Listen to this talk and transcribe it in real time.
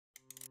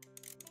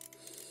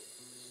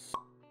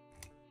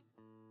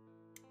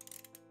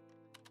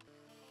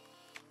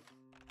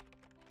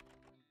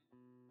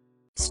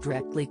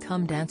Strictly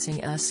Come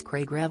Dancing's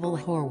Craig Revel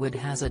Horwood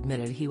has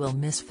admitted he will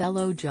miss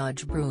fellow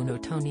judge Bruno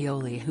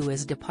Tonioli, who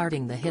is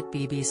departing the hit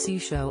BBC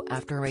show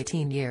after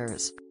 18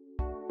 years.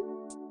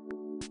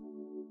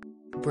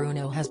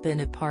 Bruno has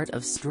been a part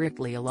of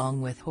Strictly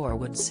along with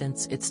Horwood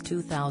since its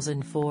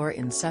 2004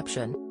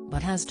 inception,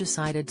 but has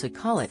decided to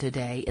call it a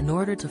day in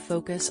order to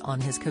focus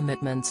on his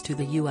commitments to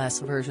the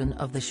US version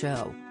of the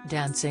show,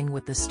 Dancing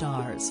with the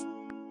Stars.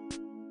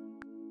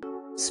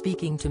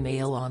 Speaking to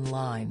Mail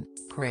Online,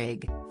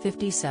 Craig,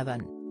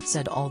 57,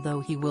 said although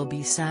he will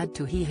be sad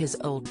to see his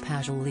old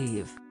pal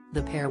leave,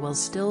 the pair will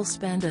still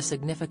spend a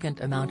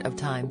significant amount of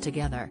time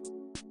together.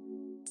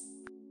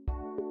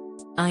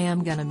 "I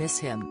am gonna miss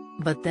him,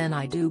 but then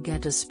I do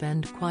get to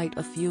spend quite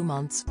a few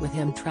months with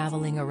him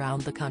traveling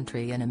around the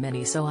country in a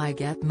mini, so I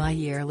get my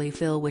yearly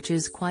fill, which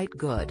is quite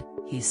good,"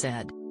 he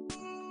said.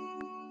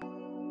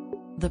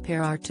 The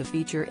pair are to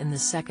feature in the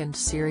second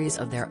series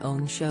of their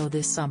own show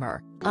this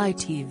summer,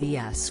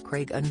 ITV's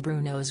Craig and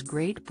Bruno's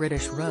Great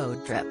British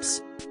Road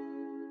Trips.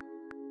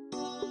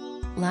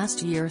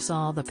 Last year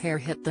saw the pair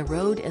hit the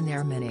road in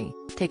their mini,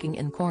 taking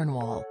in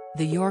Cornwall,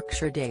 the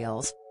Yorkshire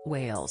Dales,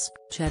 Wales,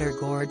 Cheddar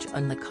Gorge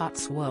and the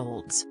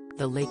Cotswolds,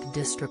 the Lake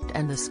District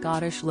and the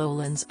Scottish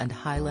Lowlands and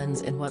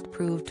Highlands in what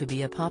proved to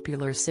be a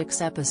popular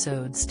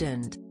 6-episode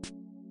stint.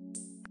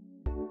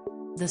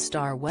 The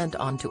star went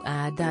on to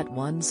add that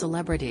one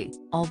celebrity,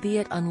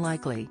 albeit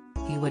unlikely,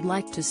 he would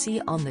like to see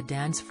on the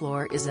dance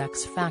floor is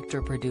X Factor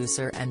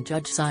producer and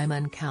judge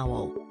Simon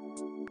Cowell.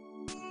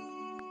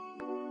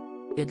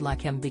 "I'd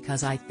like him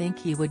because I think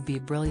he would be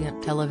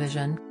brilliant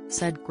television,"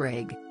 said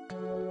Craig.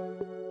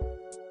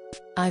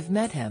 "I've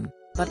met him,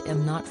 but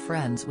am not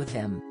friends with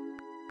him.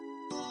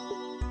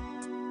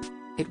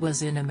 It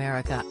was in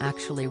America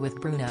actually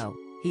with Bruno,"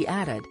 he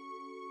added.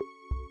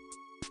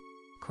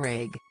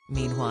 Craig,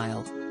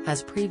 meanwhile,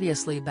 has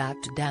previously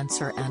backed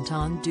dancer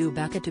Anton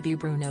Dubaka to be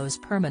Bruno's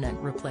permanent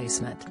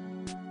replacement.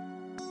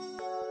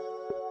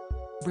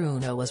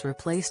 Bruno was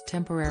replaced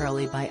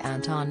temporarily by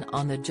Anton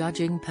on the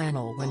judging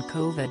panel when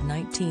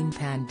COVID-19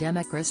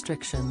 pandemic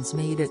restrictions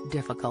made it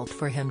difficult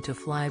for him to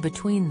fly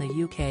between the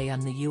UK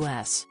and the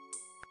US.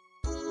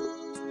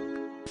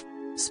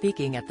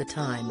 Speaking at the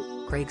time,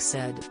 Craig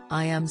said,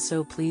 "I am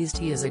so pleased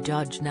he is a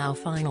judge now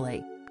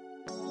finally.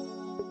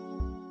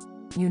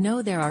 You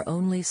know, there are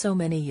only so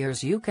many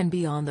years you can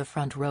be on the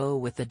front row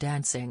with the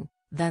dancing,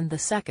 then the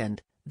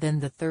second,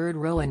 then the third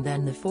row and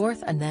then the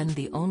fourth, and then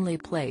the only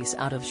place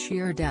out of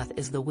sheer death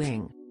is the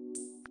wing.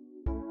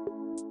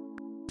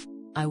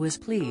 I was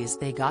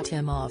pleased they got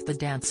him off the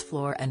dance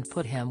floor and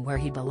put him where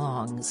he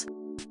belongs.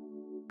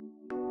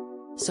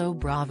 So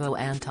bravo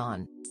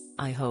Anton.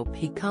 I hope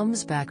he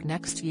comes back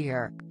next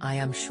year, I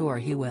am sure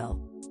he will.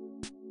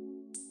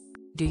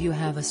 Do you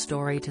have a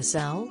story to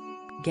sell?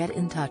 Get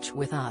in touch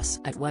with us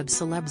at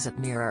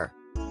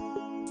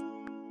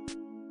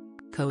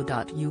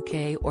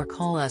webcelebs@mirror.co.uk or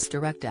call us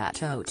direct at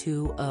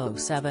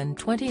 0207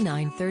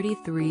 29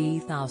 33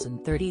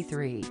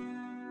 033.